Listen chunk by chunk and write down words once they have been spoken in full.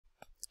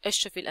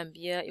أشرف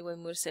الأنبياء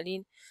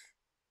والمرسلين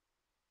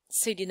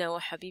سيدنا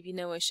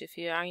وحبيبنا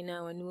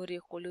وشفيعنا ونور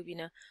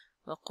قلوبنا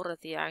وقرة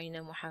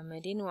أعين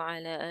محمد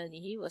وعلى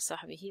آله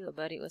وصحبه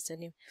وبارك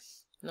وسلم.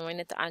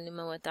 نوعنا تعلم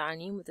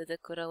وتعليم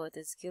وتذكر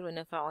وتذكير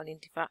ونفع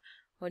والانتفاع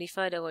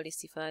والإفادة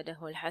والاستفادة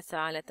والحث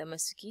على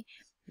تمسك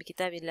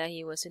بكتاب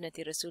الله وسنة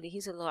رسوله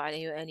صلى الله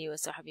عليه وآله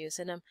وصحبه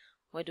وسلم،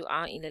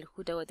 ودعاء إلى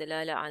الهدى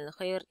ودلالة على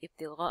الخير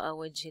ابتغاء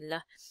وجه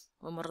الله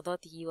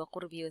ومرضاته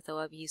وقربه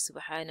وثوابه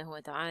سبحانه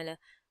وتعالى،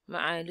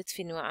 مع لطف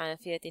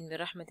وعافية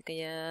برحمتك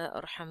يا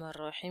أرحم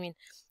الراحمين.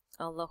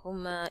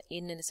 اللهم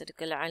إنا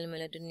نسألك العلم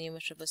لدني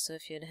مشرب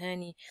الصافي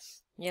الهاني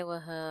يا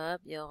وهاب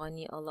يا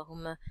غني.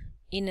 اللهم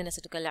إنا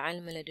نسألك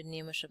العلم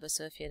لدني مشرب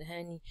الصافي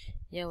الهاني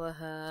يا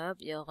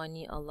وهاب يا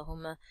غني.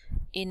 اللهم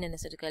إنا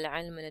نسألك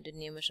العلم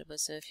لدني مشرب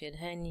الصافي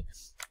الهاني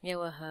يا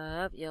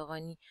وهاب يا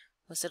غني.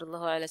 وصلى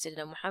الله على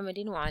سيدنا محمد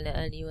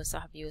وعلى آله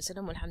وصحبه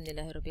وسلم، والحمد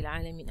لله رب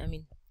العالمين.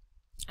 آمين.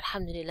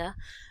 Alhamdulillah.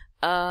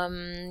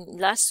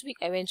 Last week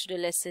I went through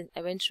the lesson.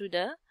 I went through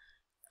the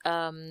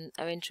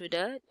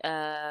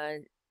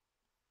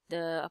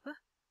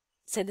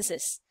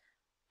sentences,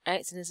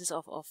 right? Sentences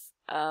of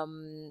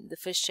the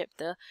first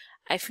chapter.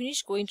 I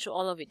finished going through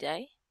all of it, did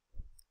I?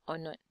 Or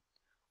not?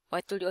 Or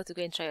I told you all to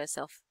go and try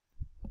yourself.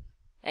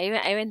 I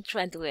went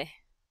through until where?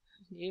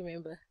 Do you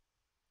remember?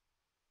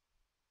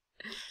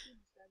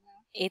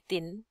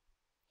 18.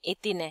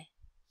 18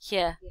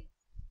 here. Yes.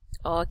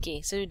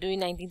 Okay, so we're doing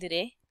 19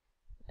 today.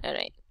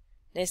 Alright,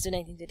 let's do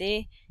 19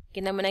 today.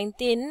 Okay, number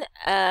 19.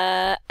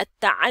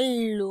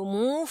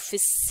 التعلم في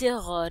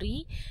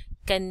الصغر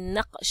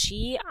كالنقش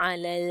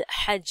على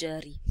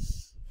الحجر.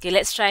 Okay,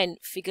 let's try and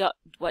figure out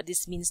what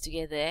this means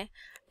together.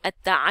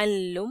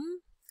 التعلم.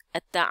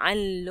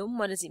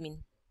 What does it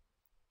mean?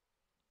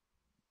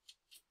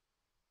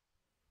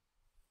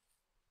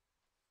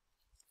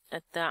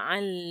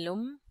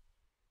 التعلم.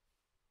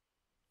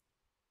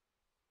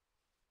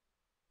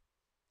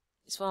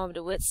 It's one of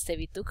the words that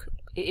we took.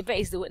 In fact,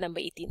 it's the word number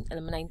 18,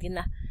 number 19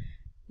 lah.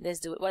 That's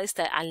the word. What is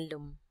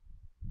ta'allum?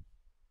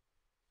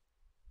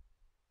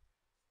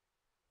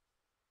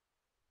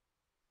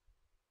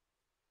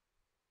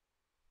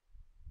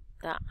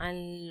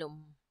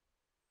 Ta'allum.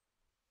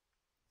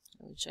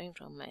 I'm showing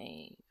from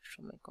my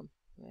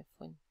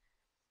phone.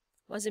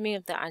 What's the meaning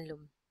of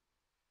ta'allum?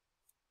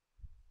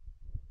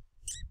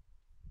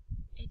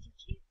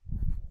 Educate.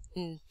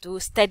 To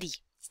study.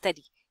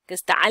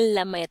 Because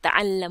ta'allama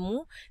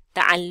yata'allamu,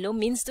 ta'allum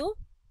means to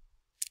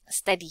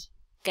study,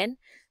 kan?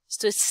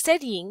 So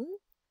studying,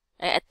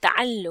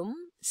 at-ta'allum,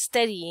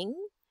 studying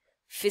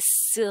fi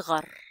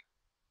as-sighar.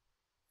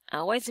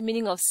 What is the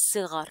meaning of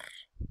sighar?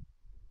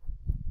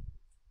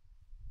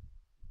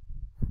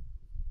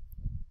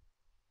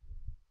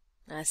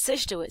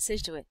 Search the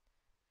word.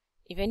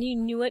 If any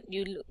knew it,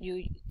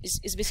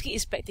 it's basically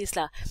practice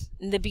lah.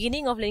 In the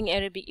beginning of learning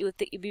Arabic, you'll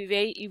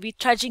be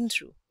trudging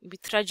through.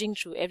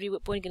 Every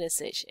word point gonna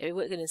search.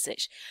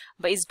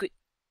 But it's good.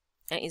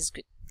 It's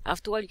good.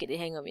 After a while, you get the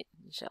hang of it,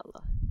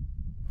 inshallah.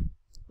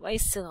 Why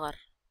is sighar?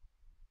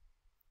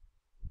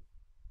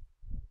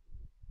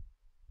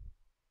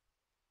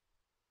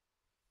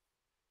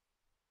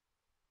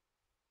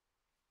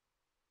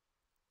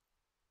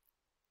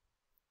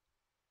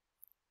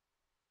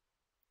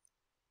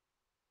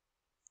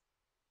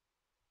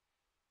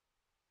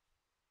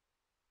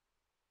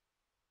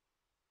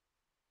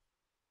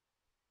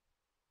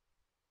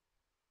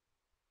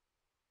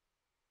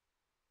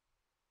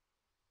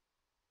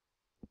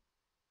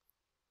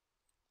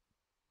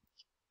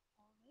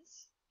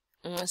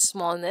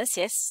 Smallness,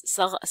 yes.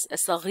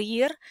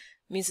 Saghir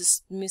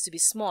means to be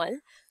small.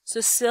 So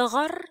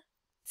sighar,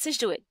 search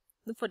the word.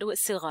 Look for the word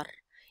sighar.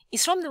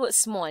 It's from the word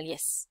small,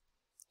 yes.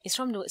 It's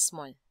from the word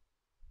small.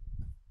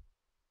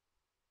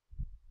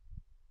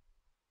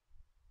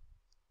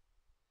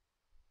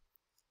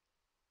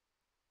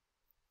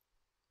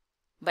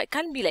 But it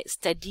can't be like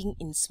studying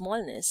in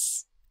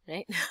smallness,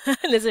 right?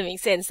 Doesn't make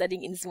sense,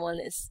 studying in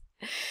smallness.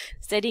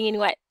 Studying in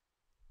what?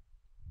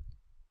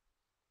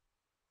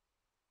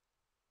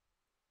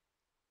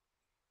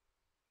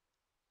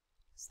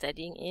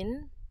 Studying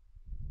in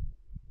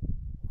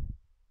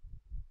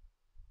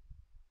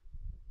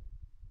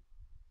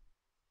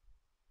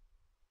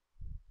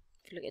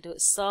if you look at the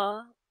word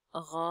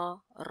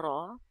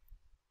saghara,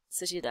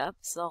 search it up,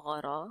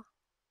 saghara.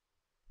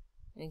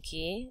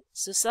 Okay,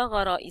 so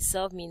saghara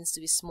itself means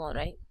to be small,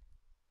 right?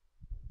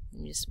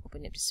 Let me just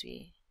open it this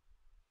way.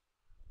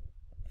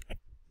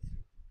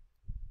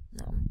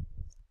 No.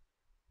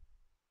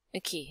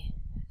 Okay,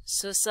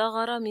 so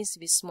saghara means to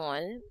be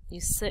small. You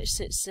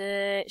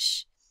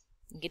search.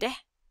 Okay,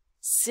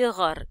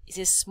 sighar is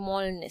a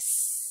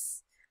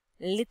smallness,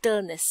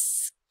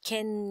 littleness,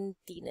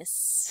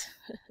 scantiness,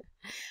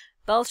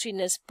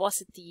 paltriness,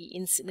 paucity,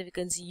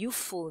 insignificance,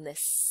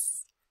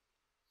 youthfulness.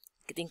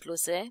 Getting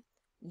closer.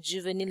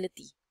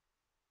 Juvenility.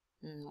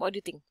 What do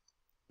you think?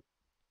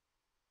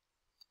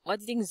 What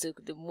do you think is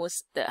the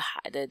most the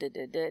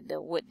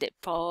word that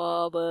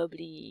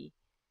probably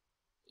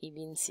it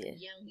means here?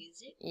 Young,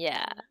 is it?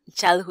 Yeah,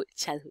 childhood.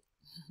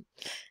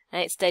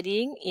 Right,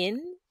 studying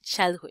in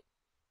childhood.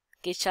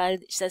 Okay,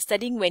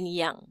 studying when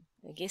young.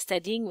 Okay,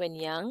 studying when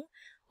young.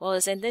 What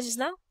was the sentence just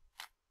now?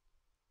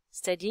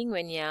 Studying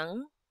when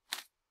young.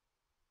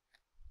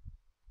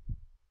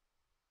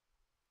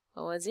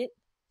 What was it?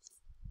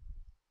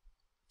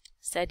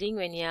 Studying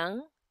when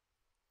young.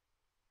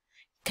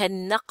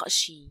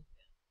 Kanaqshi.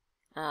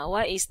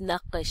 What is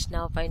naqash?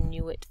 Now if I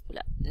knew it.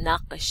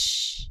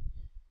 Naqash.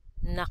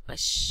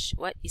 Naqash.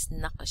 What is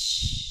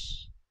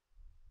naqash?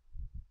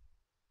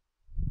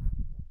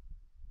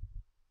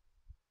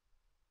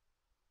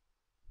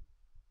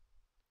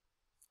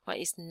 What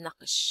is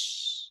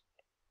naqash?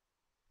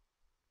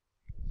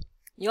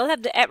 You all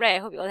have the app, right? I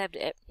hope you all have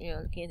the app.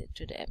 You're looking at it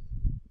through the app.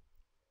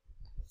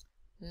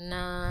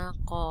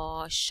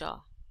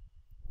 نقاشة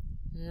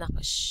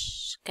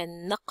نقش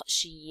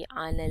كالنقش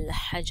على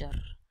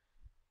الحجر.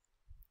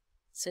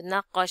 So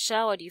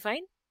نقاشة, what do you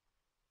find?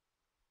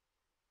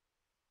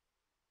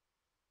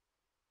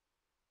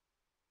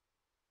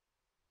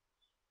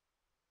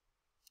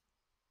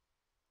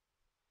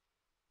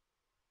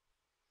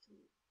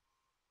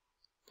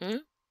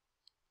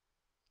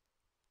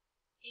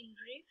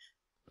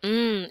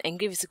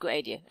 Engrave is a good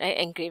idea, right?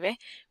 Engrave, eh?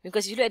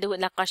 Because if you look at the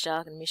word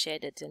naqasha, let me share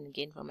that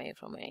again from my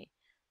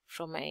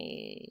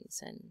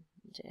son.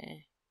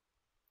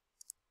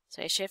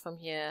 So I share from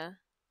here.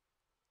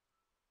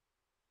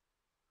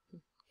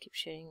 Keep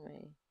sharing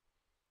my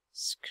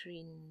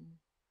screen.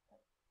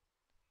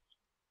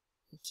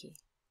 Okay.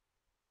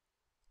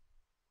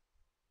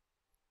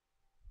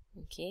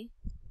 Okay.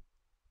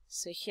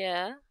 So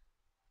here,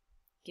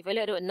 if I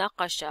look at the word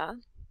naqasha,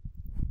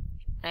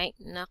 right?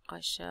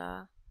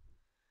 Naqasha.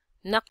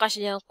 Naqash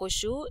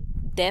yanqushu,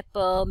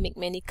 dapper, make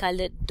many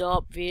colored,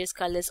 daub, various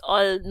colors,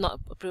 all not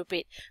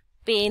appropriate.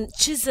 Paint,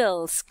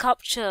 chisel,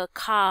 sculpture,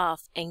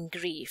 carve,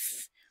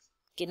 engrave.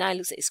 Okay, now it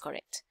looks like it's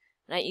correct.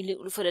 Right, you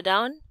look further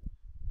down.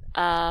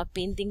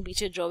 Painting,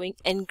 picture, drawing,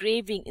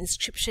 engraving,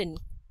 inscription,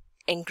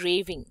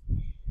 engraving.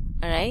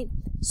 Alright,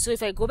 so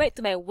if I go back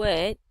to my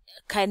word,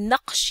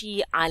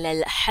 kanaqshi ala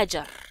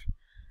al-hajar.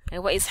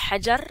 And what is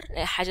hajar?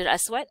 Hajar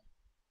aswad.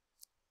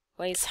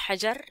 What is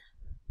hajar?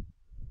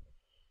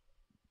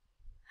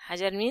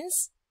 Hajar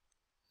means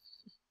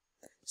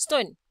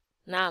stone.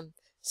 Naam.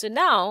 So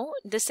now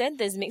the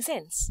sentence makes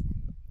sense,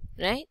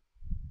 right?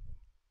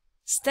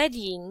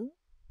 Studying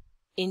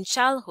in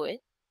childhood,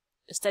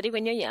 study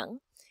when you're young,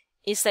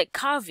 is like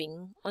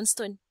carving on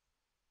stone.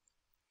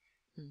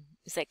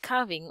 It's like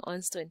carving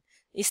on stone.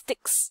 It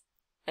sticks.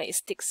 It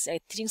sticks.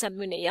 Like teaching something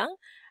when you're young,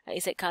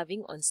 it's like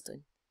carving on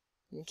stone.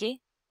 Okay?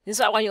 This is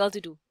what I want you all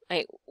to do.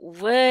 Like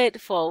word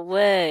for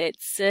word,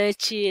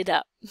 search it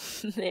up.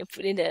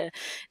 Put in the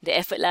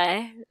effort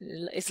lah.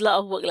 It's a lot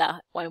of work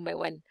lah, one by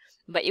one.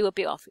 But it will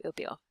pay off. It will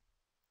pay off.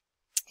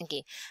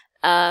 Okay.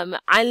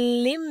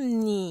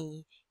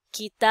 علمني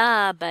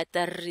كتابة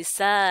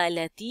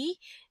الرسالة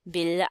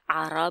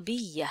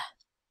بالعربية.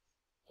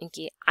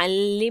 Okay.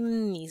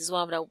 علمني is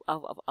one of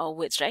our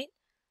words, right?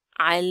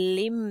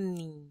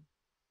 علمني.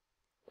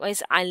 What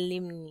is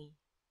علمني?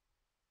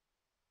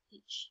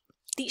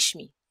 Teach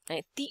me.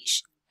 Right?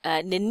 Teach.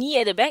 The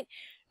knee at the back.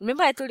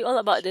 Remember I told you all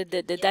about the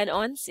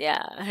done-ons?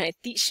 Yeah. Right.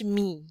 Teach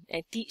me.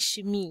 Teach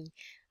me.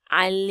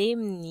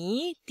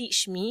 Alimni.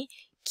 Teach me.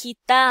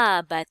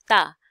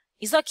 Kitabata.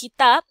 It's not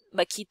kitab,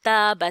 but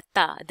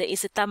kitabata. There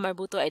is a ta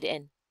marbuto at the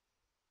end.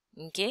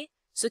 Okay.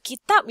 So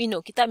kitab, you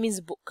know, kitab means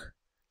book.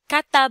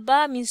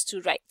 Kataba means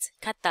to write.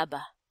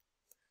 Kataba.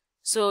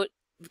 So,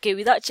 okay,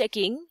 without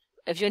checking,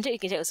 if you want to check, you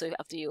can check also,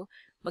 up to you.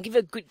 But give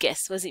a good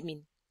guess. What does it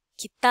mean?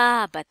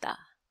 Kitabata.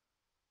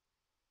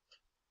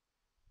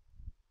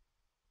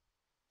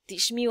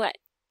 Teach me what?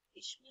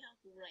 Teach me how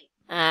to write.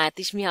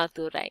 Teach me how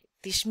to write.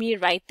 Teach me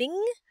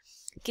writing.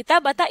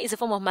 Kitabata is a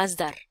form of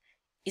masdar.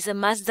 It's a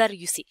masdar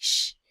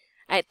usage.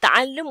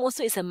 Ta'allum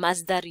also is a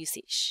masdar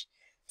usage.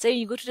 So when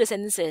you go through the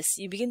sentences,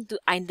 you begin to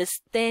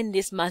understand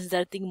this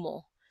masdar thing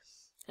more.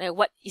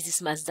 What is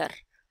this masdar?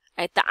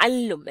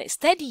 Ta'allum,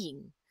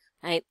 studying.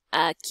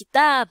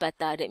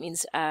 Kitabata, that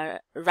means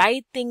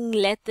writing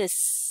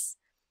letters.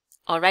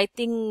 Or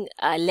writing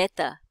a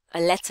letter.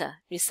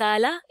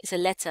 Risala is a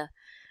letter.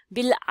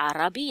 Bil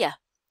Arabiya,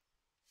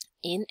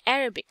 in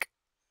Arabic.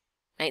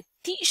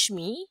 Teach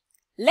me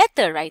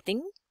letter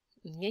writing.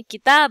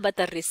 Kitabat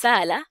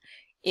al-risala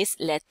is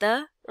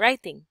letter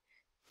writing.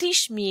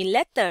 Teach me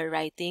letter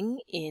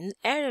writing in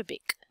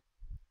Arabic.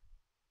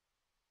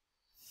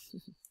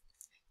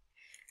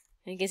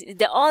 I guess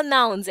they're all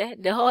nouns.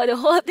 The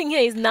whole thing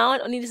here is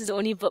noun. Only this is the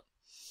only verb.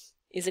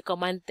 It's a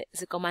command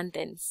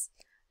tense.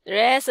 The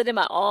rest of them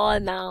are all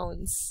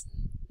nouns.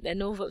 There are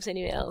no verbs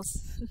anywhere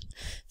else.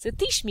 So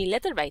teach me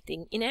letter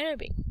writing in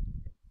Arabic.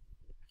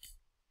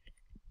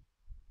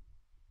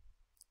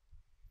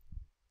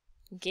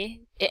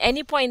 Okay. At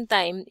any point in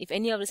time, if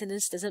any of the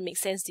sentence doesn't make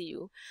sense to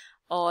you,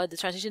 or the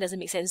translation doesn't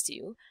make sense to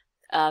you,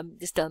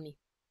 just tell me.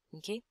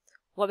 Okay.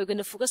 What we're going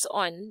to focus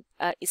on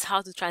is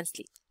how to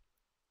translate.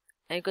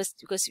 And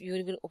because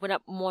you're going to open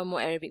up more and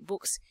more Arabic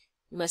books,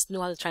 you must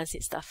know how to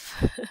translate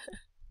stuff.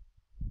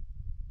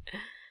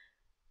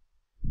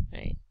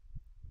 Right.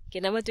 Okay,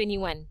 number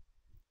 21.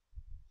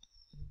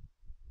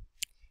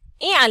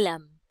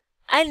 اعلم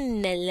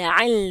أن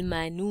العلم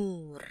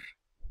نور.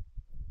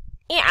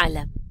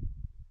 اعلم.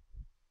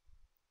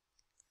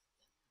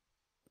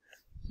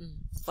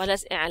 What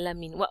does اعلم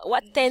mean?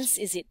 What tense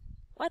is it?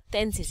 What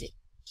tense is it?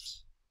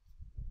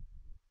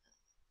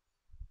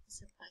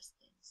 It's a past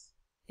tense.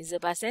 Is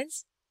it past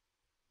tense?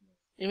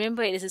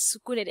 Remember, it is a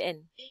sukun at the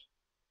end.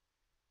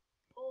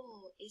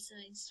 Oh, it's an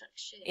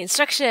instruction.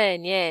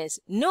 Instruction, yes.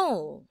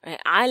 No.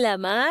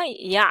 علم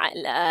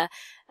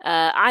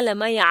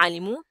علم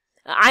يعلم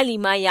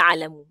علم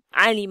يعلم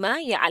علم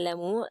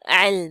يعلم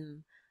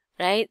علم.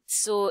 Right?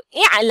 So,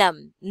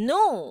 اعلم.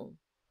 No.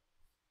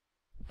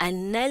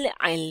 أن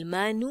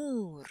العلم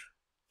نور.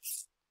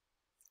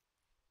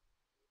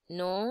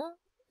 No.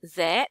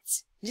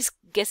 That. Just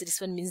guess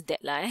this one means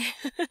that lah.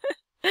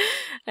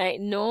 Right?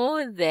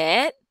 No,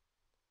 that.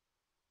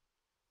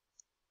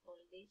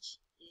 Knowledge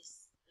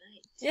is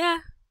light. Yeah.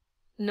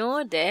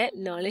 Know that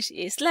knowledge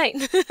is light.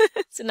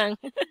 Senang.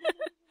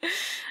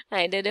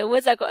 Right, the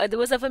words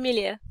are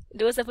familiar.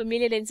 The words are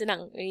familiar then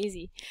senang.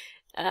 Easy.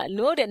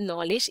 Know that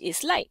knowledge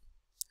is light.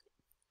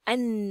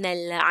 أن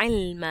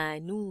العلم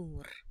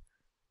نور.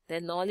 The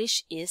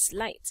knowledge is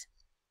light.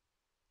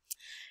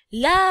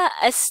 لا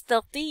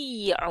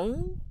أستطيع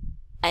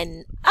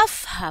أن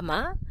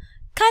أفهم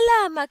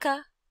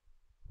كلامك.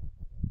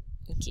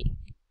 Okay.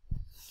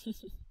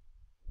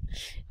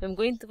 If I'm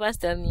going too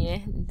fast, tell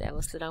me, I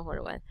will slow down for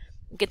a while.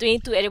 Okay,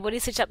 22. Everybody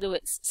search up the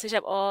words. Search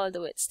up all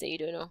the words that you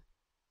don't know.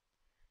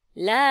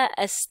 لا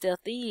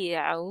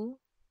أستطيع.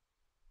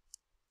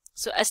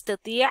 So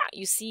أستطيع,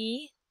 you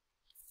see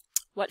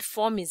what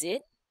form is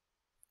it.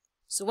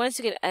 So once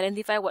you can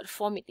identify what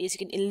form it is, you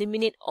can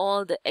eliminate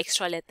all the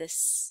extra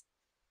letters.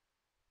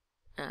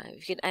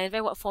 If you can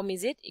identify what form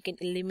is it, you can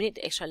eliminate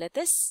the extra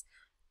letters,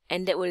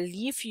 and that will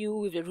leave you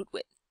with the root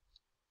word.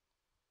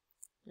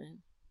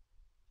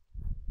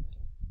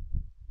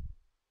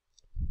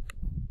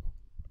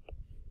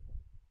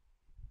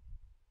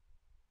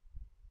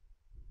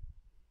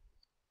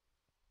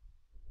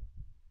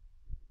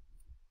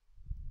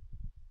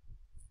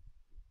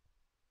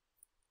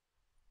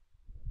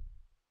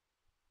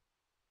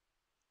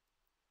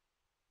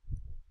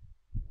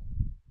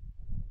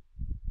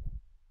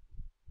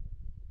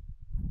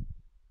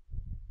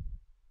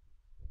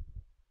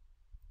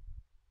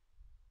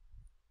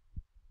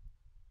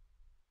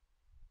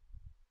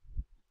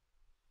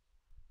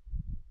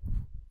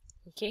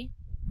 Okay.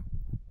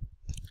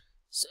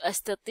 So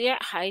أستطيع,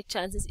 high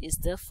chances is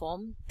the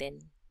form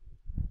 10.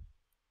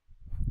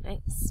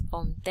 Right?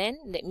 Form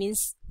 10. That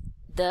means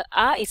the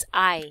A is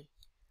I.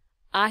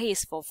 I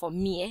is for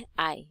me,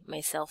 I,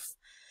 myself.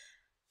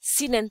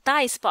 Sin and ta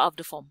is part of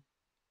the form.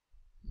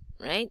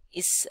 Right?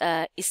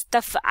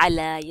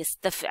 Istaf'ala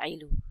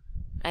yastaf'ilu.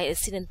 Right?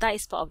 Sin and ta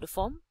is part of the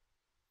form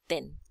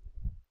 10.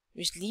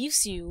 Which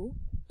leaves you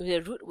with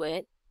the root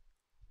word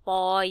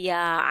ta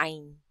ya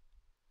ain.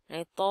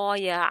 Right? Ta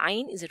ya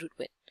ain is a root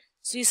word.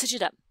 So you search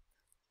it up.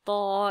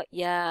 Ta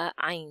ya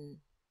ain.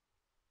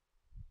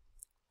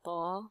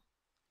 Ta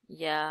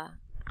ya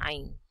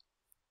ain.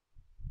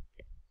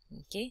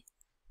 Okay.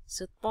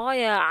 So ta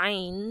ya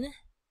ain.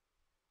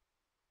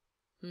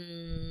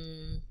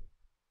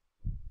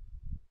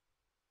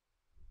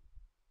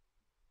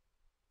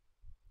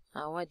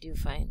 What do you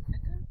find? I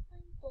can't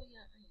find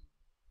Toya Ain.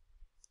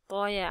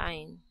 Toya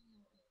Ain.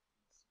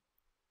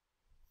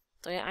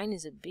 Toya Ain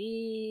is a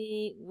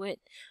big word.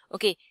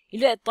 Okay, you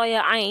look at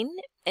Toya Ain,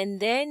 and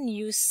then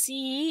you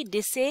see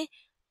they say.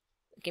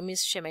 Okay, let me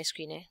share my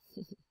screen.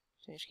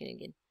 Share my screen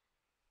again.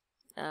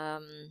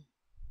 I'll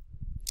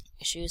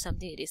show you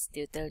something. It is.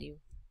 They'll tell you.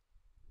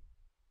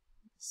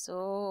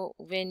 So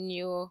when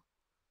you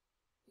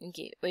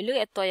look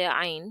at Toya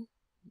Ain.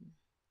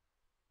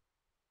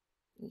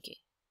 Okay.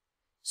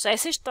 So I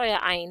search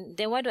Toya Ain,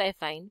 then what do I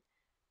find?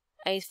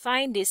 I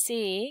find they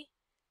say,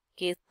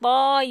 okay,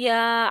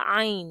 Toya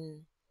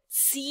Ain.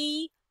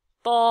 Si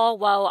To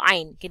Waw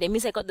Ain. Okay, that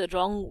means I got the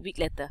wrong weak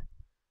letter.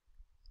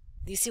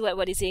 Do you see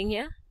what it's saying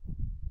here?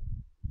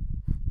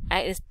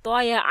 It's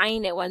Toya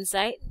Ain at one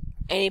side,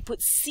 and it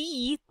puts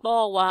Si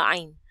To Waw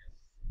Ain.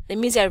 That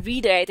means you're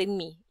redirecting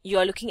me. You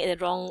are looking at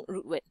the wrong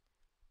root word.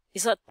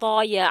 It's not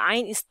Toya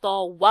Ain, it's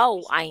To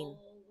Waw Ain.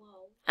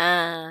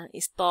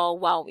 It's to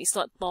wow. It's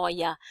not to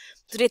ya.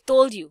 So they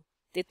told you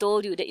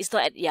that it's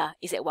not at ya,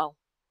 it's at wow.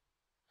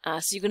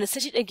 So you're gonna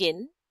search it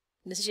again.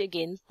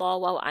 To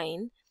wow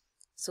ain.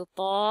 So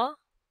to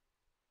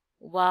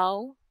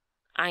wow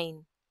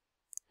ain.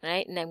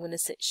 Right? And I'm gonna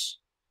search.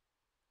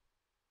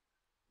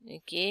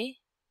 Okay.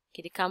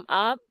 They come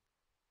up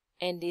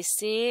and they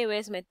say,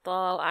 where's my to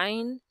wow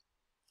ain?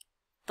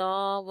 To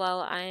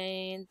wow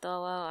ain, to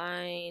wow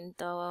ain,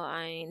 to wow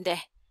ain.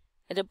 There.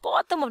 At the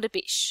bottom of the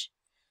page.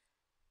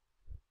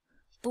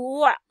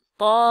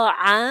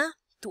 Ta'a,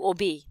 to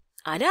obey.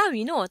 Now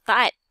we know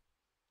ta'at.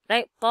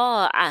 Right?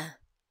 Ta'a.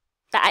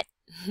 Ta'at.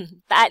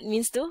 Ta'at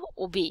means to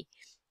obey.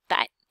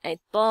 Ta'at.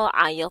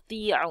 Ta'a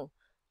yati'u.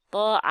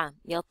 Ta'a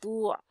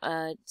yatu'u.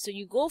 So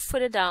you go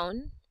further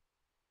down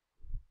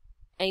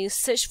and you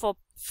search for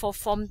for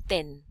Form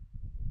 10,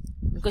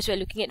 because we're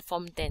looking at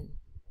Form 10.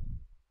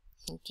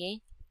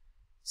 Okay,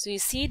 so you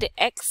see the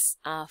X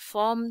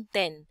Form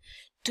 10.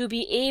 To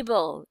be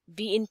able,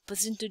 be in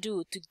position to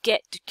do, to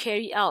get, to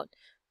carry out,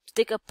 to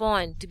take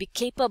upon, to be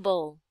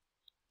capable,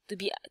 to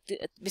be,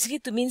 basically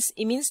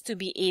it means to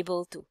be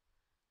able to,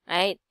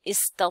 right?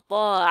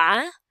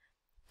 Istata'a,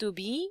 to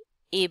be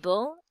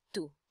able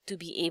to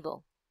be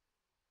able.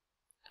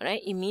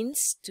 Alright, it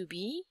means to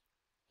be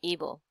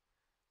able.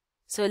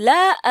 So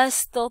la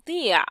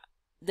astati',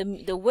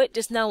 the word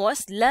just now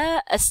was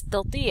la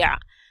astati'.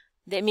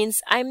 That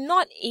means I'm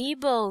not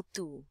able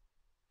to.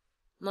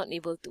 Not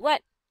able to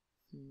what?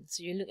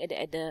 So you look at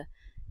the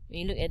when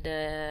you look at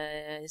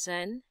the this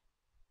one.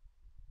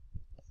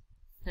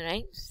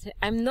 Alright, so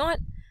I'm not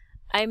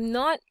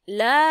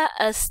la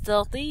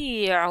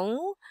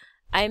astati'u,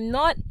 I'm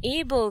not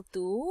able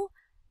to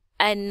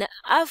an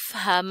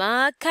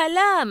afhama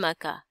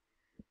kalamaka.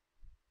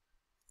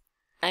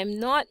 I'm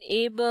not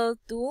able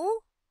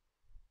to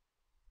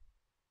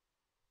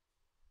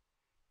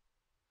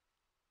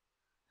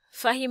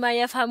fahima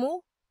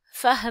yafhamu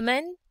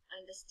fahman,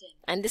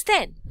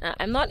 understand.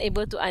 I'm not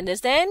able to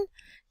understand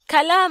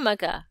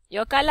kalamaka,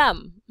 your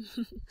kalam.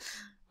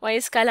 What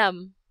is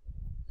kalam?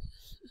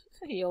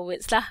 Your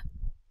words lah.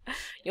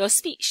 Your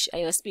speech.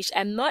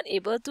 I'm not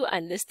able to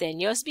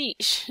understand your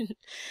speech.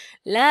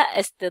 La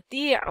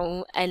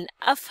astati'u an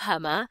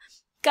afhama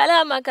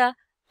kalamaka.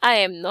 I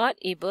am not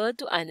able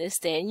to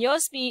understand your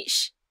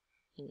speech.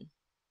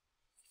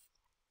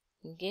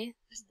 Okay.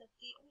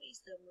 Astati'u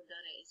is the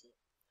mudara, is it?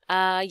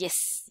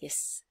 Yes.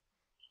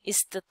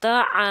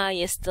 Istata'a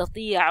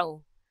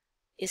yastati'u.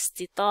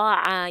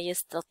 Istita'a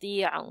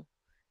yastati'u.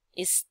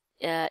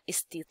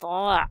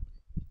 Istita'.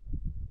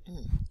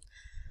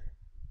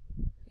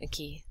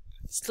 Okay.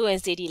 Slow and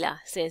steady lah.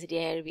 Slow and steady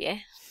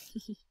Arabic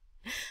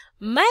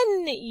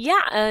Man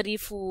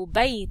ya'rifu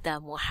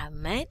bayta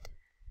Muhammad?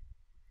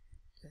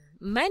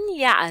 Man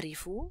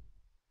ya'rifu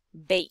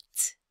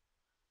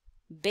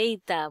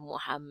bayta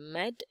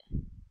Muhammad?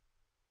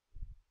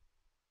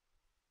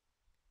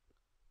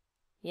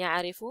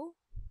 يعرف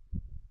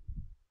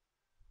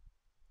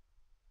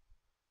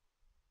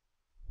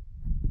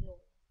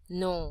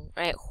No,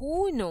 right?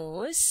 Who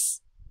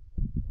knows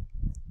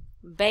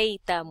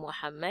Bayta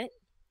Muhammad?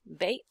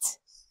 Bayt,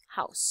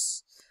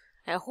 house.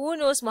 Who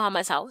knows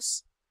Muhammad's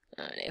house?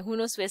 Who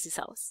knows where's his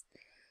house?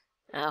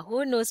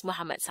 Who knows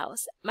Muhammad's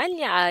house? من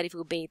يعرف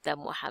بيت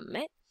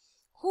محمد?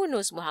 Who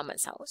knows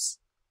Muhammad's house?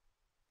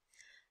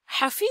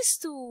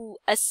 حفظت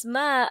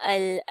أسماء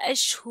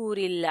الأشهر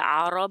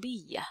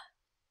العربية.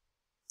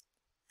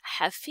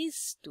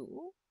 حفظت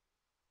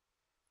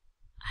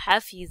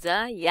حفظ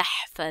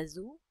يحفظ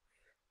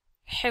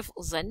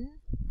حفظا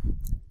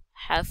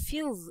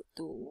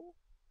حفظت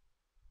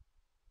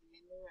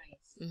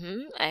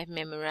I've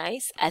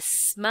memorized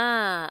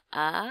أسماء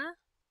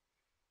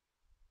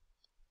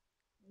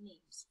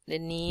the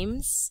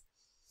names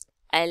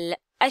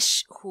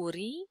الأشهر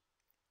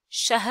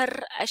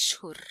شهر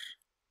أشهر.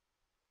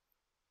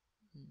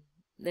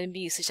 Then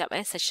be search up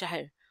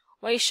شهر.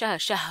 What is شهر?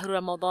 شهر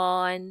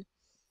رمضان.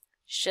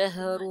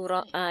 شهر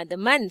the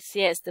month,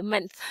 yes, the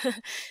month.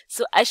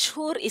 So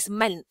ashhur is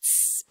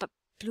months,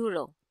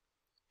 plural,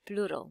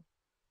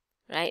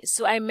 right?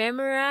 So I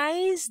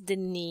memorized the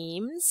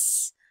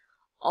names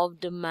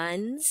of the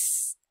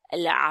months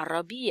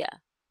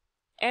al-Arabiya,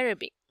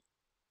 Arabic.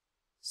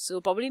 So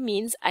probably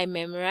means I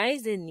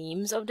memorized the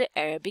names of the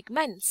Arabic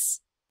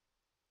months.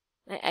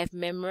 I've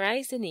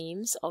memorized the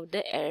names of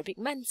the Arabic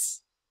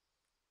months.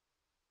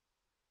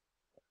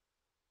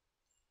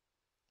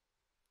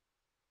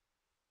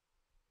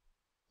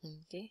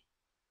 Okay.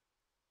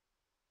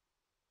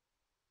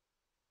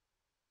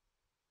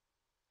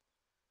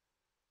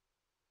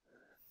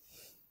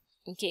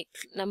 Okay,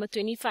 number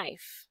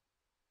 25.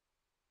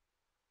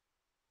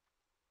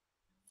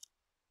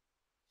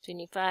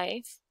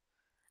 25.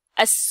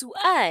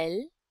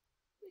 As-su'al.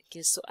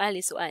 Okay, su'al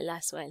is su'al lah,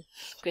 su'al.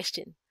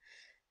 Question.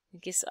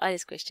 Okay, su'al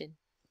is question.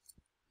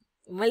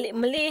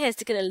 Malay has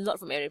taken a lot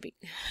from Arabic.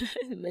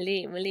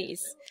 Malay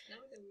is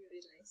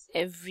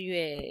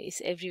everywhere.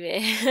 It's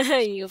everywhere.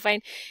 You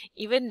find,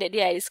 even that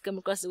day I just come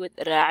across the word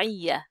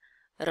ra'iyya.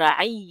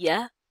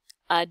 Ra'iyya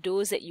are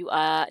those that you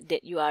are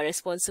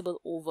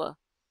responsible over.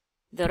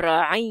 The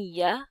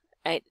ra'iyya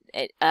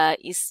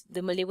is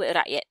the Malay word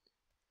rakyat.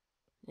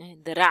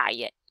 The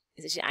rakyat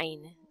is actually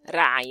ayn.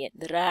 Rakyat.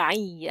 The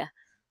ra'iyya.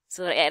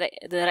 So the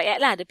rakyat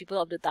lah, the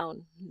people of the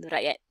town. The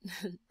rakyat.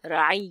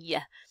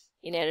 Ra'iyya.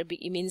 In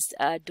Arabic, it means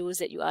those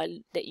that you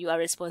are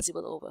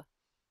responsible over.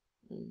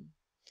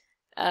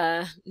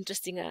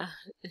 Interesting.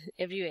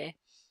 Everywhere.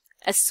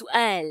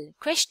 As-su'al,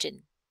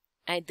 question.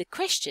 The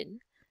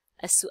question.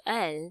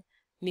 As-su'al,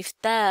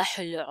 miftah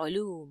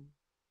al-ulum.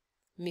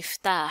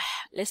 Miftah.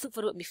 Let's look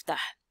for the word miftah.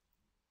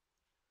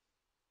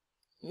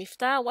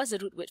 Miftah, what's the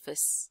root word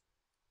first?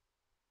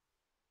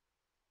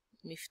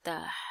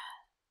 Miftah.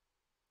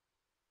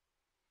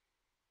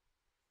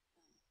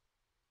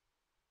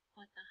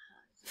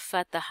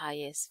 Fataha,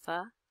 yes.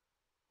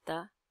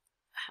 Fataha.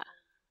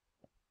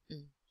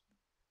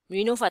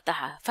 We know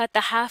Fataha.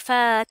 Fataha,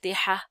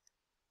 Fatiha.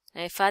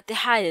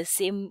 Fatiha is the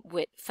same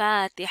word.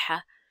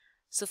 Fatiha.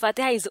 So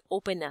Fatiha is the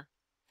opener.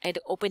 The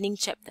opening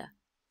chapter.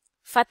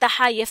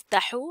 Fataha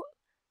yaftahu.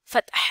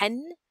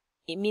 Fathan.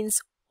 It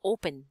means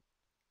open.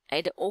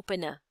 The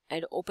opener.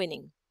 The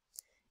opening.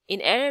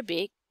 In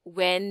Arabic,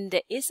 when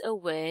there is a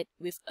word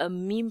with a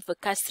mim for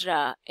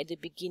kasra at the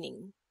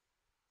beginning,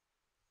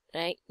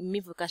 right?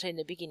 Mim for kasra in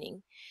the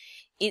beginning,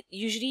 it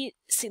usually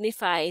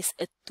signifies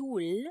a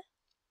tool,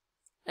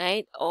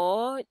 right?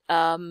 Or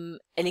an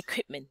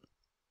equipment,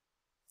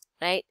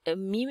 right? A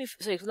mim with,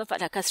 sorry, not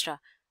fatha, kasra.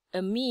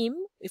 A mim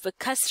with a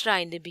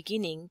kasra in the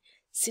beginning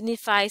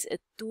signifies a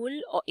tool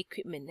or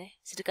equipment.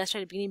 So the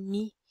kasra at the beginning,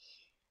 mi,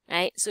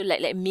 right? So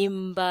like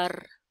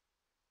mimbar,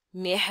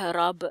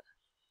 mihrab,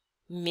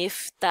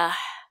 miftah.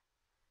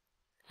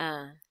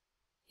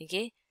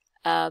 Okay.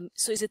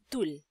 So it's a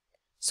tool.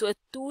 So a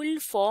tool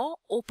for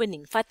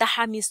opening.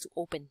 Fataha means to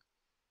open.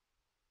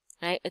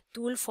 Right? A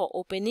tool for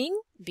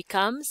opening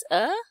becomes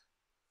a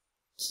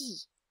key.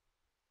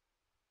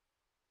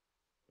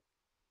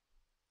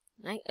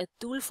 Right? A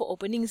tool for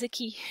opening is a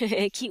key.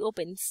 A key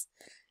opens.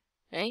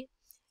 Right?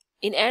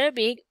 In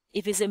Arabic,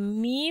 if it's a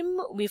mim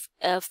with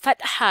a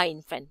fatha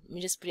in front, let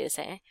me just put it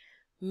aside.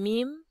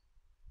 Mim,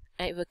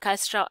 right, with a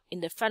kasra in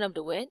the front of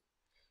the word,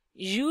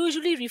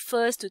 usually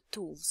refers to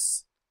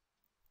tools.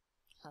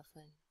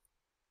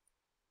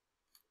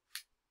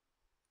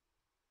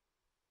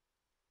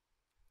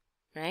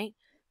 Right?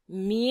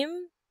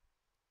 Mim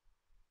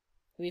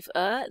with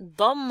a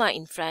dhamma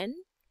in front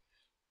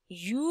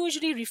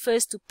usually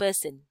refers to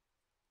person.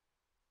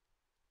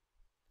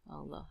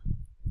 Allah.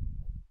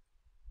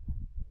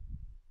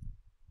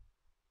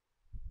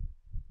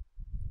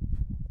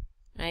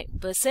 Right?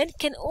 Person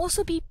can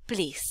also be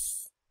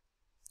place.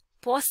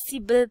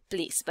 Possible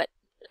place, but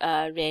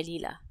rarely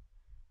lah.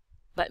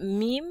 But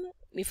mim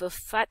with a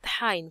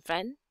fatha in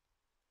front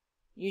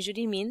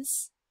usually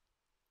means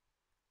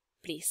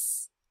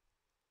place.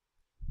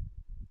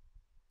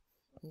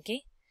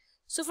 Okay?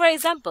 So for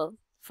example,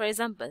 like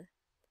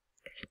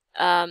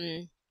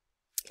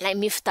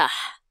miftah.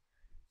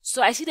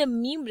 So I see the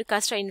mim with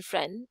kasra in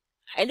front.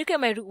 I look at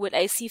my root word,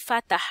 I see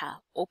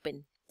fataha,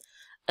 open.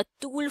 A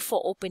tool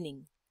for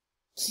opening.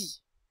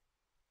 Key.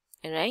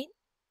 Alright?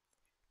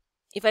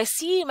 If I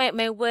see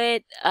my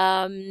word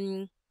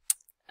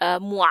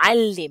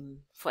mu'allim,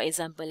 for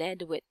example,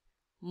 the word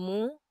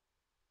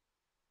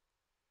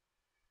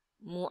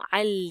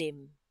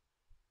mu'allim.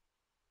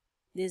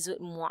 This word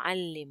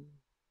mu'allim.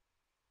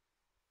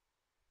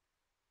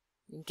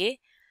 Okay?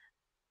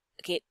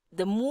 Okay,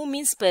 the mu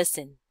means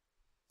person.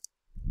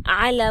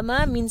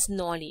 Alama means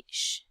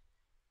knowledge.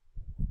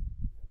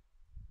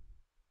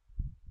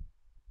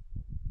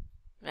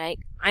 Right?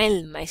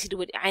 Ilm, I see the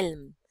word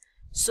ilm.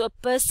 So a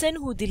person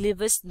who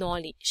delivers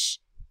knowledge.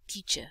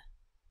 Teacher.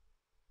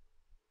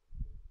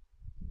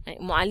 Right?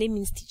 Mu'allim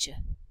means teacher.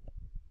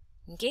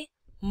 Okay?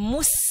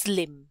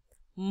 Muslim.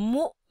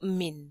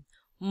 Mu'min.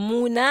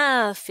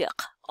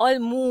 Munafiq. All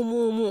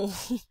mu.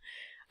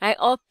 Right?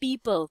 All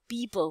people.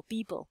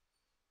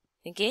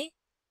 Okay?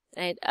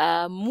 Right?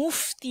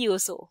 Mufti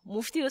also.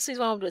 Mufti also is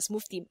one of those.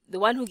 Mufti. The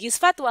one who gives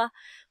fatwa.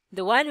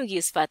 The one who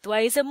gives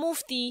fatwa is a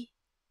mufti.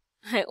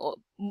 Right?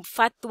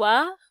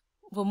 Fatwa,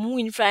 the mu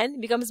in front,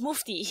 becomes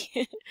mufti.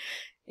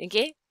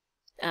 Okay?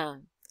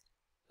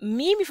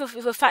 Mim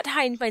with a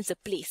fatha in front is a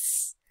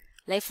place.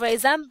 Like for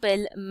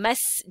example,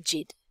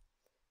 masjid.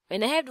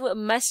 When I have the word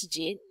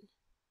masjid,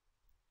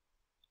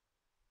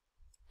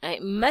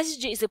 right,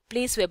 masjid is a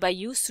place whereby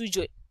you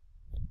sujud.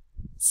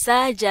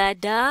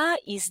 Sajada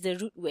is the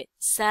root word.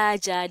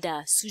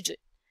 Sajada, sujud.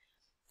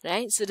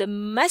 Right? So the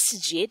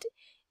masjid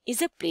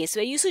is a place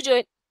where you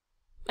sujud.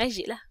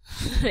 Masjid lah.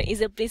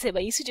 Is a place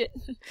whereby you sujud.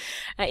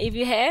 If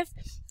you have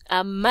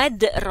a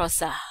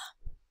madrasah.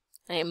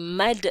 Right?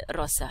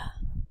 Madrasah.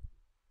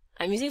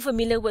 I'm using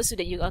familiar words so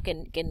that you all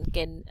can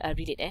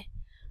read it.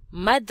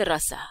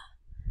 Madrasah.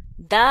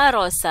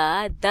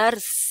 Darasa,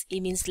 dars,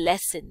 it means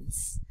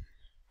lessons.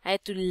 I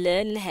had to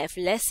learn, have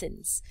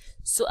lessons.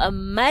 So a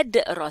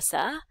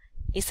madrasah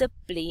is a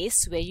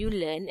place where you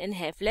learn and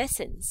have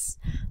lessons.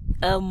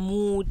 A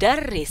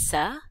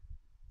mudarrisa,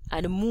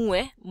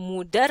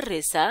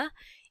 mudarrisa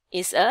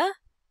is a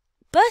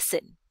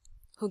person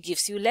who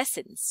gives you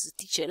lessons. So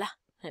teacher lah,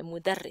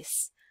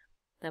 mudarris.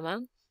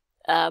 Tamam?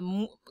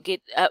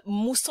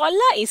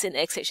 Musalla is an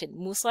exception.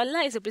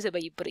 Musalla is a place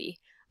where you pray.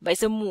 But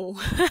it's a mu.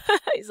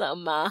 It's not a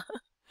ma.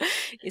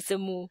 It's a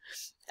mu.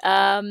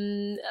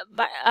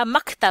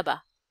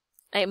 Maktaba.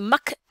 Right,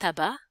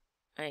 maktaba.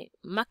 Right,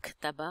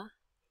 maktaba.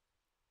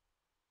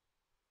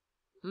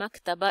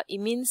 Maktaba, it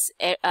means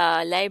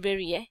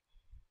library.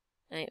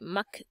 Right,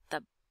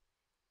 maktaba,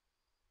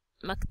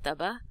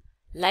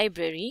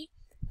 library.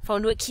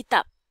 From the word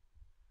kitab.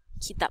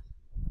 Kitab.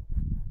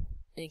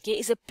 Okay,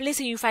 it's a place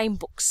where you find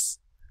books.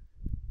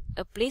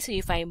 A place where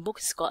you find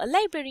books is called a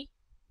library.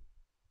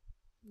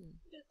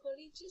 The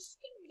colleges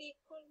can be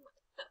called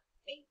maktab.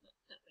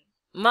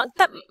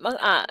 Maktab, like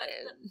a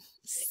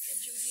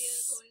junior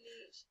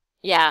college.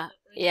 yeah,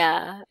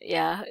 Yeah,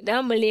 yeah.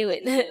 The Malay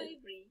word.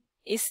 Library.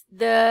 It's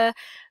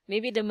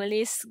maybe the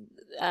Malays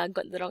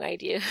got the wrong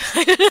idea.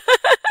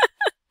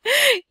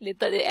 They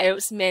thought the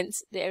Arabs meant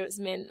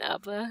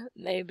apa,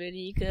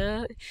 library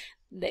ke,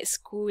 like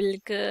school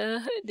ke.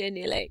 Then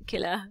they like, okay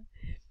lah.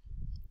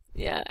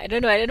 Yeah, I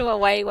don't know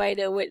why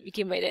the word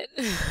became like that.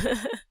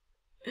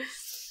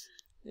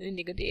 And then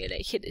they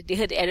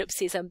heard the Arabs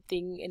say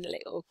something and they're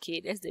like,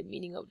 okay, that's the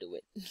meaning of the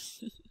word.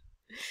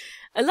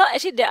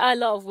 Actually, there are a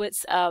lot of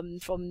words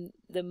from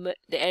the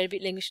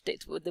Arabic language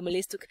that the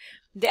Malays took.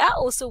 There are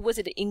also words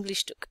that the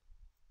English took.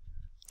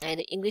 And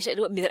the English,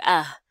 the word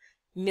mir'ah.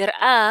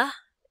 Mir'ah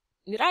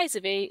is a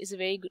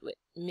very good word.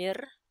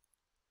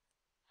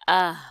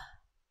 Mir'ah.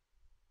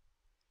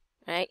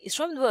 Right? It's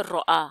from the word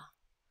ro'ah.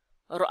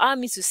 Ro'ah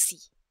means to see.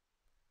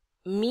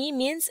 Mi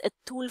means a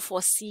tool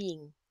for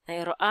seeing.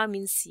 Right? Ro'ah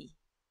means see.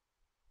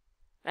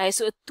 Right?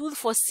 So a tool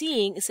for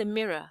seeing is a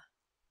mirror.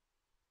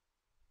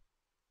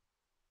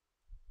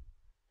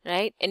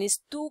 Right? And it's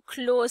too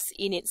close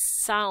in its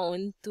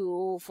sound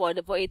for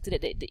it to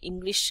the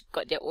English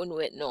got their own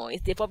word. No,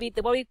 they probably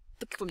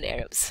took it from the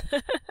Arabs.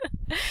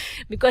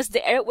 Because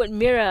the Arab word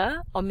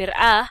mirror or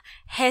mir'ah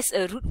has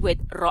a root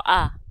word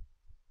ro'ah,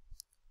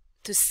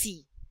 to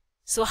see.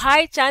 So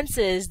high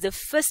chances the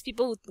first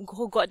people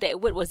who got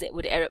that word were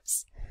the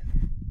Arabs.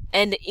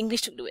 And the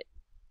English took the word.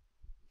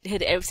 They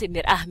heard the Arabs say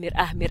mir'ah,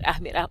 mir'ah, mir'ah,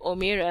 mir'ah, or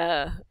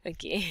mirror.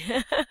 Okay.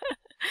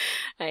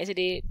 Right, so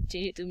they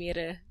changed it to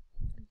mirror.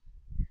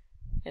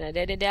 And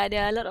there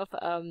are a lot of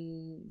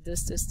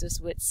those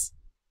words.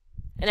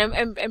 And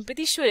I'm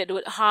pretty sure that the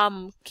word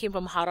harm came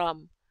from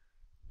haram.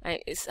 I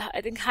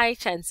think high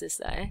chances,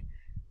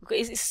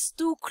 because it's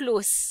too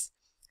close.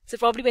 So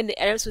probably when the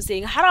Arabs were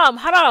saying haram,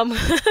 haram,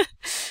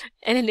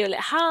 and then they were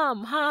like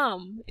harm,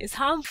 it's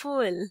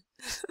harmful.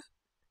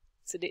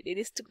 So they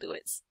just took the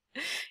words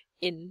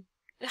in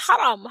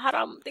haram,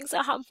 things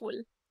are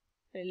harmful.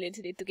 And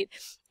later they took it.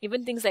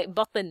 Even things like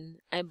button.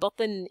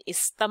 Button is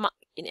stomach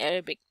in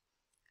Arabic.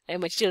 And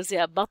my children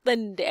say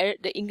button,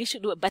 the English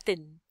should do a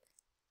button.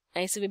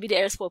 And so maybe the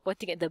Arabs were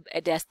pointing at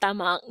their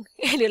stomach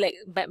and they're like,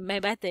 my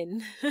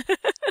button.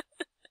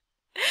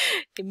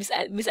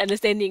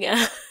 Misunderstanding.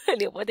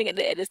 They're pointing at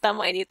the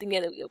stomach and you think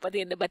they're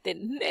pointing at the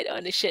button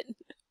on the shirt.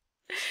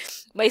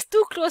 But it's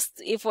too close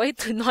for it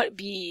to not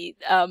be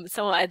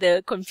some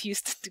other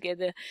confused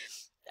together.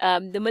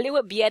 The Malay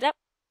word biadab,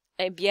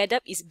 and biadab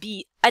is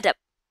bi adab.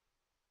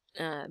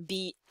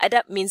 Bi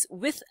adab means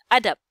with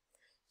adab.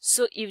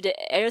 So if the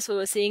Arabs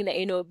were saying that,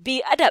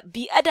 bi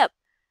adab,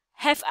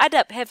 have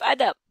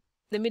adab,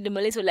 then the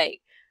Malays were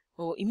like,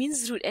 oh, it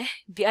means rude,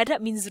 Bi adab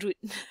means rude.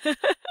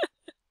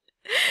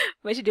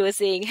 But they were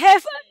saying,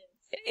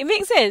 it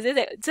makes sense.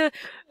 So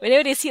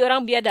whenever they see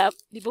orang biadab,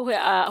 people who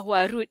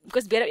are rude,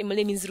 because biadab in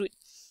Malay means rude.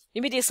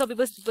 Maybe they saw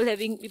people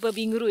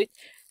being rude.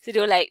 So they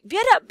were like,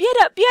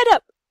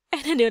 biadab.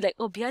 And then they were like,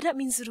 oh, biadab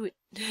means rude.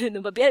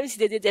 No, but biadab means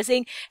they're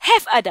saying,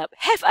 have adab.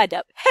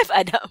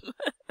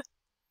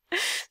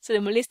 So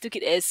the Malays took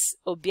it as,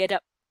 oh,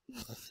 biadab.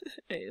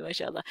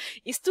 MashaAllah.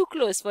 It's too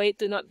close for it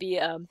to not be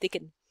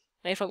taken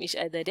right from each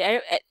other.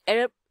 The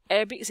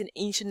Arabic is an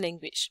ancient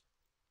language.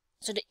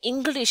 So the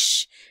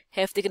English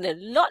have taken a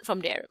lot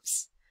from the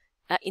Arabs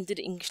into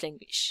the English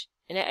language.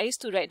 And I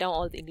used to write down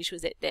all the English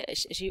words that are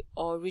actually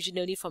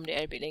originally from the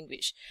Arabic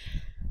language.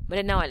 But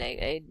then now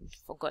I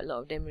forgot a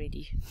lot of them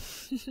already.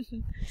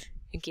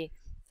 Okay.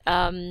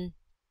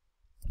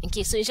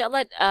 Okay, so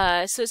inshallah,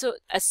 so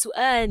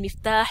as-su'al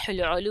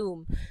miftahul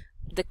ulum.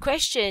 The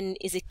question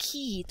is a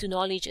key to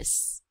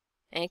knowledges.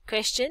 And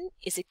question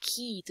is a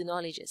key to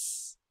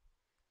knowledges.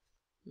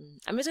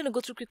 I'm just going to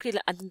go through quickly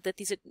until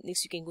 30, so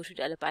next you can go through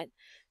the other part.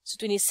 So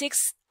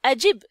 26,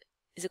 ajib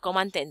is a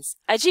command tense.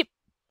 Ajib,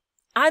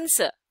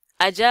 answer.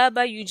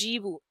 Ajaba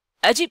yujibu,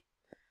 ajib.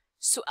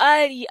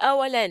 Su'ali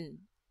awalan,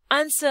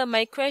 answer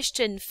my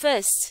question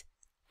first.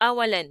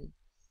 Awalan,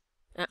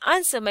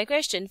 answer my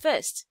question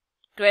first.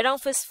 Write down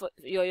first for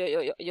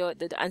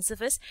the answer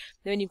first.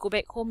 Then when you go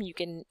back home, you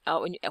can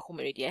when you're at home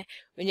already.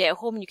 When you're at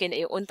home, you can at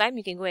your own time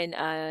you can go and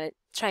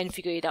try and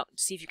figure it out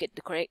to see if you get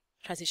the correct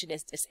translation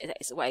as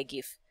what I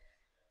give.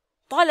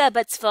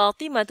 طلبت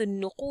فاطمة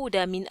النقود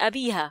من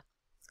أبيها.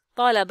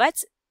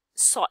 طلبت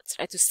sought,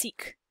 right, to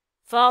seek.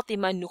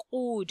 فاطمة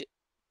نقود.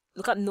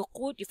 Look up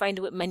نقود, you find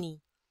the word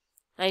money.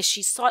 Right,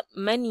 she sought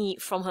money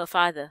from her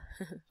father.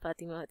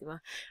 Fatima.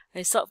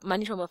 I sought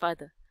money from her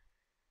father.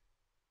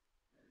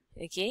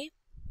 Okay.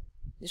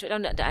 Just write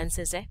down the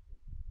answers.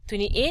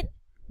 28.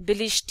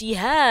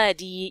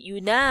 بالاجتهاد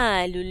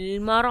ينال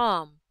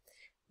المرام.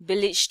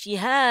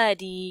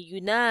 بالاجتهاد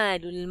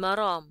ينال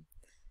المرام.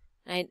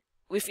 And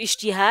with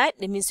ijtihad,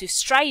 that means with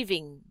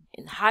striving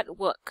and hard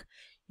work.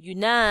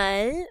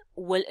 Yunal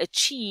will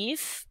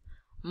achieve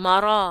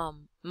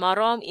maram.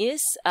 Maram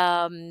is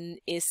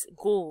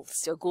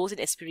goals, your goals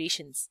and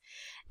aspirations.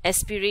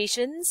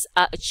 Aspirations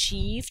are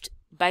achieved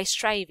by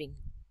striving.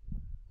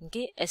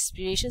 Okay,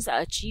 aspirations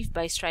are achieved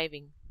by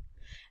striving.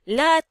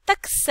 لا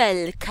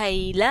تكسل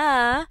كي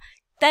لا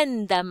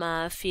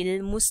تندم في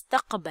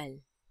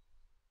المستقبل.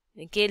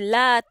 Okay,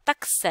 la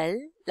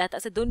taksal,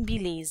 don't be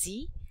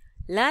lazy.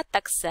 La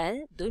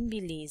taksal, don't be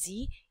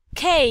lazy.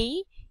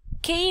 K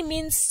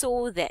means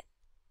so that.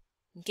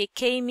 Okay,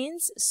 K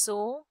means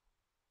so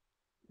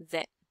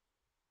that.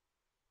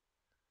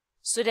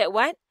 So that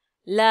what?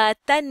 La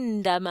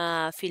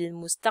tandama fil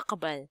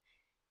mustaqbal.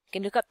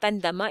 Can look up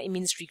tandama, it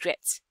means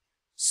regret.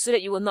 So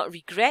that you will not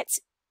regret.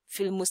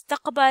 Fil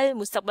mustaqbal,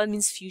 mustaqbal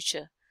means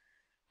future.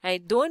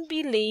 Right? Don't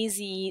be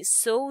lazy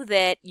so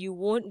that you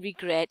won't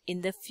regret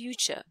in the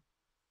future.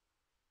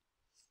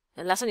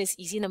 The last one is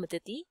easy, number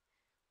 30.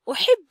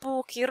 أحب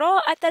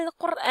قراءة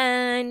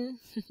القرآن.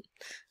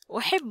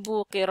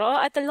 أحب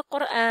قراءة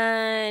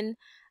القرآن.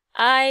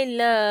 I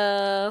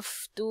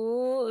love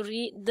to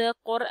read the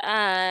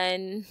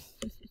Quran.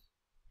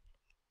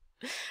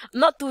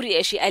 Not to read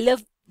actually, I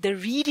love the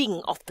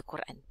reading of the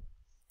Quran.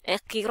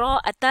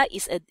 Qira'ata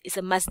is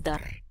a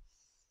masdar.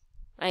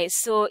 Right,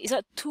 so it's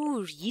not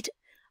to read,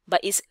 but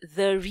it's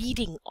the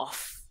reading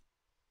of.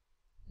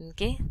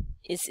 Okay?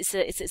 It's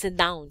a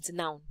noun, it's a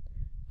noun.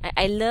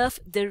 I love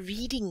the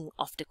reading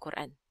of the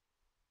Quran.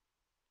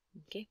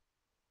 Okay?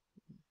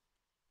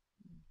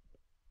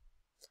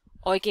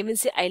 Or you can even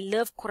say, I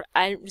love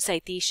Quran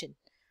recitation.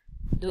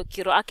 The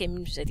Qira'ah can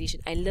mean recitation.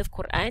 I love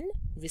Quran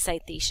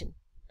recitation.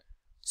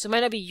 So it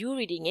might not be you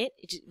reading it,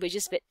 but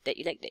just that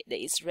you like that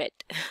it's read.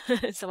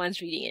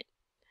 Someone's reading it.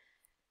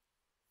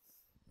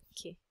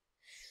 Okay.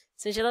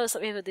 So inshallah, we'll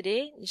stop here for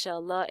today.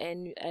 Inshallah,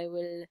 and I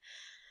will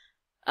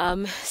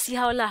see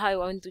how I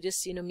want to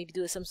just, maybe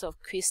do some sort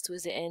of quiz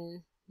towards the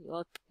end.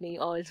 You may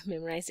all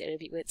memorize the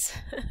Arabic words.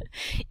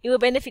 It will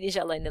benefit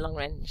inshallah in the long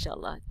run,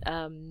 inshallah.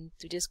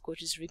 To just go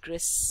through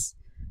rigorous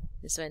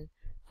this one.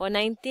 For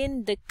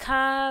 19, the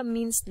ka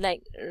means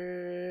like.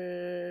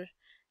 The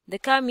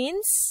ka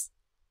means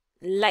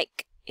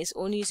like. It's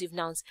only used with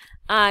nouns.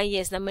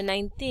 Yes, number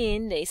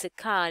 19, there is a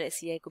ka. Let's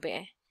see, I go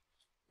back.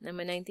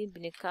 Number 19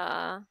 punya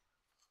ka.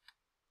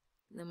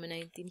 Number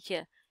 19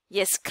 here.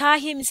 Yes, ka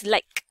here means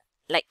like.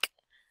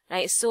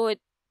 Right, so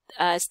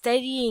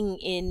studying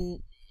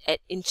in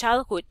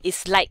childhood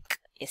is like.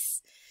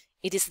 Yes,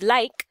 it is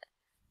like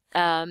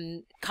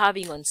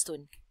carving on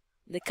stone.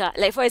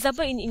 Like for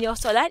example, in your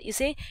salat, you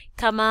say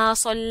kama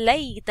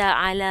sallaita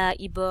ala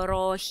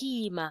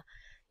Ibrahim.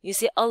 You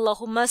say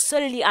Allahumma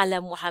salli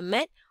ala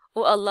Muhammad.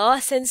 Oh Allah,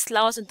 send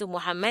salawat unto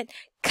Muhammad.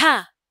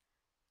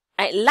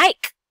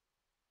 Like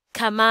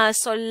kama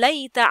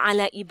sallaita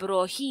ala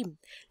Ibrahim.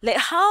 Like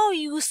how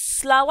you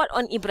salawat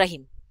on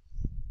Ibrahim.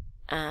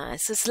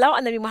 So salawat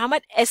on Nabi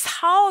Muhammad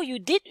as how you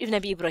did with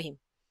Nabi Ibrahim.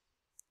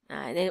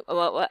 And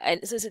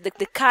so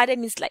the ka that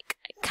means like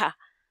ka.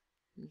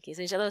 Okay,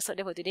 so inshallah we'll stop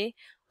there for today.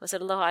 Wa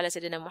sallallahu ala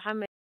sayyidina Muhammad.